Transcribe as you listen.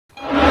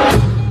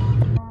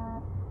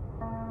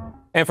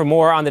And for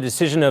more on the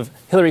decision of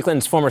Hillary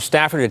Clinton's former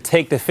staffer to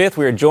take the fifth,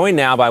 we are joined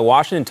now by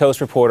Washington Post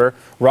reporter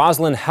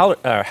Rosalind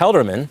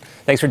Helderman.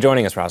 Thanks for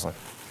joining us, Rosalind.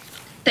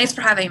 Thanks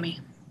for having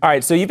me. All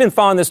right, so you've been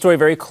following this story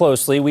very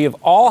closely. We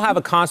all have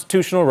a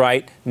constitutional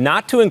right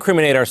not to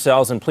incriminate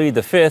ourselves and plead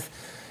the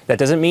fifth. That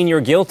doesn't mean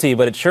you're guilty,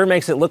 but it sure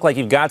makes it look like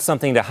you've got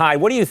something to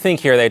hide. What do you think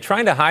here? Are they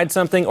trying to hide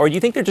something, or do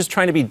you think they're just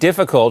trying to be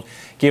difficult,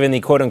 given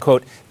the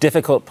quote-unquote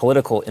difficult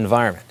political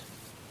environment?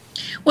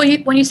 Well,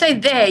 when you say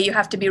they, you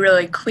have to be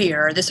really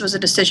clear. This was a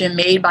decision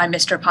made by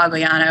Mr.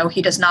 Pagliano.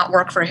 He does not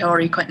work for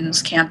Hillary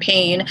Clinton's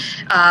campaign.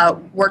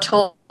 We're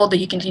told that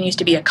he continues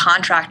to be a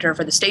contractor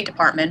for the State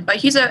Department, but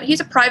he's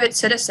a private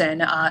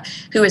citizen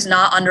who is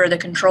not under the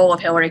control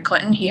of Hillary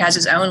Clinton. He has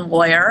his own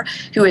lawyer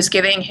who is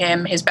giving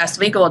him his best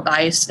legal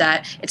advice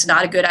that it's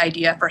not a good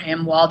idea for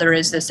him, while there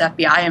is this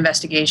FBI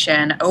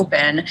investigation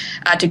open,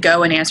 to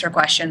go and answer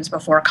questions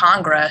before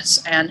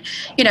Congress. And,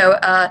 you know,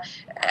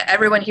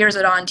 everyone hears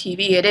it on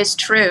TV. It is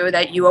true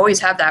that you always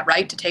have that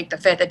right to take the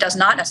fifth. It does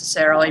not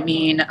necessarily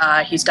mean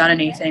he's done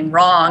anything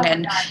wrong.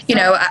 And, you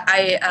know,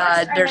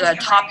 there's a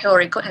top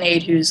Hillary Clinton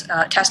aide who's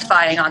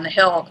testifying on the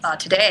Hill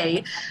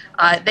today.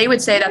 They would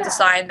say that's a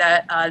sign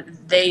that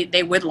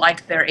they would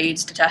like their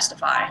aides to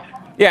testify.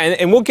 Yeah,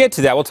 and we'll get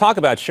to that. We'll talk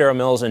about Cheryl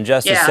Mills in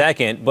just a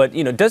second. But,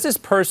 you know, does this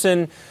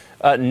person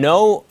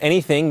know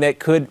anything that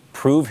could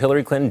prove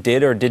Hillary Clinton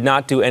did or did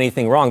not do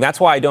anything wrong? That's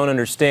why I don't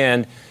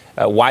understand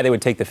why they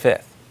would take the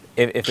fifth.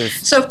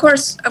 So of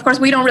course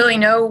we don't really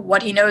know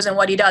what he knows and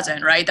what he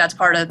doesn't, right? That's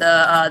part of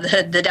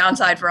the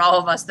downside for all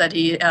of us, that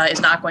he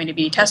is not going to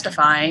be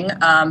testifying.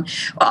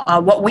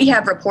 What we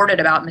have reported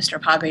about Mr.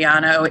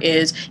 Pagliano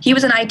is he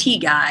was an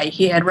IT guy.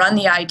 He had run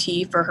the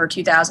IT for her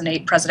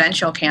 2008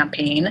 presidential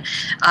campaign,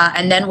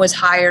 and then was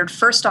hired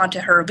first onto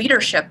her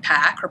leadership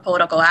PAC, her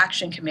political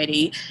action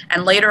committee,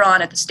 and later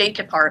on at the State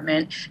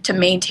Department to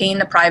maintain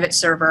the private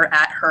server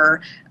at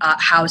her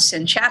house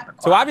in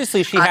Chappaqua. So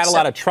obviously she had a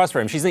lot of trust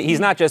for him. He's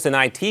not just an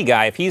IT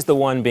guy, if he's the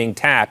one being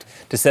tapped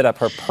to set up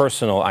her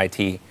personal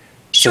IT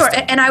Sure,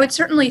 system. and I would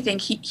certainly think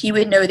he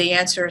would know the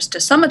answers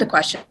to some of the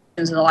questions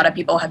that a lot of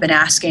people have been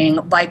asking,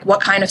 like what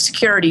kind of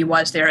security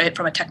was there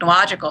from a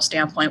technological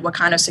standpoint? What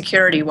kind of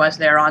security was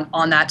there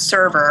on that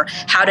server?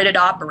 How did it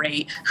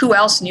operate? Who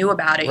else knew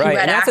about it? Right, Who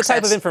had and that's the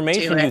type of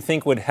information you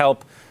think would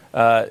help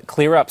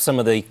clear up some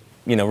of the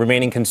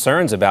remaining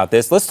concerns about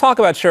this. Let's talk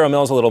about Cheryl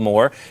Mills a little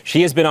more.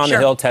 She has been on the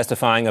Hill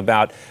testifying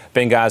about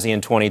Benghazi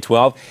in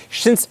 2012.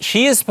 Since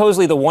she is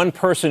supposedly the one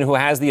person who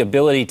has the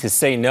ability to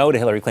say no to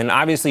Hillary Clinton,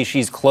 obviously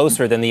she's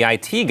closer than the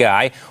IT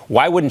guy.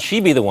 Why wouldn't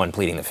she be the one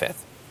pleading the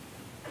fifth?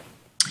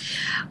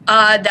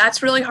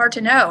 That's really hard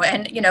to know.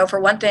 And, you know, for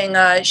one thing,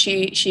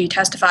 she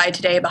testified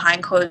today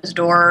behind closed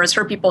doors.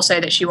 Her people say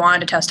that she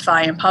wanted to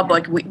testify in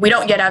public. We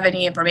don't yet have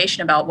any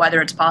information about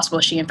whether it's possible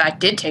she, in fact,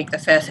 did take the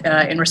fifth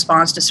in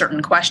response to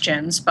certain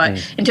questions.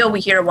 But until we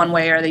hear one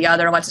way or the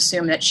other, let's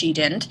assume that she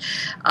didn't.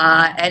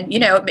 And, you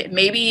know,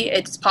 maybe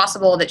it's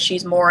possible that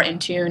she's more in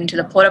tune to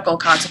the political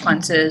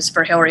consequences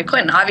for Hillary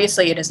Clinton.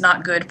 Obviously, it is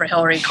not good for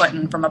Hillary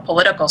Clinton from a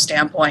political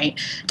standpoint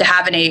to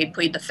have an aide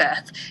plead the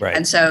fifth. Right.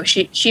 And so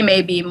she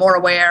may be more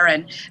aware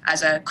and,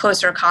 as a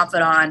closer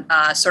confidant,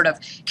 sort of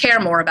care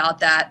more about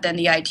that than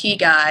the IT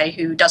guy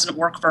who doesn't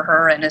work for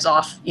her and is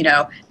off, you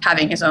know,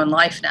 having his own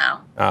life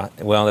now.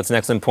 Well, that's an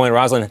excellent point.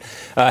 Rosalind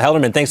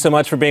Helderman, thanks so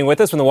much for being with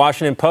us from the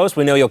Washington Post.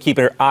 We know you'll keep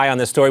an eye on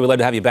this story. We'd love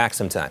to have you back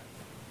sometime.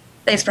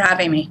 Thanks for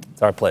having me.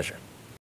 It's our pleasure.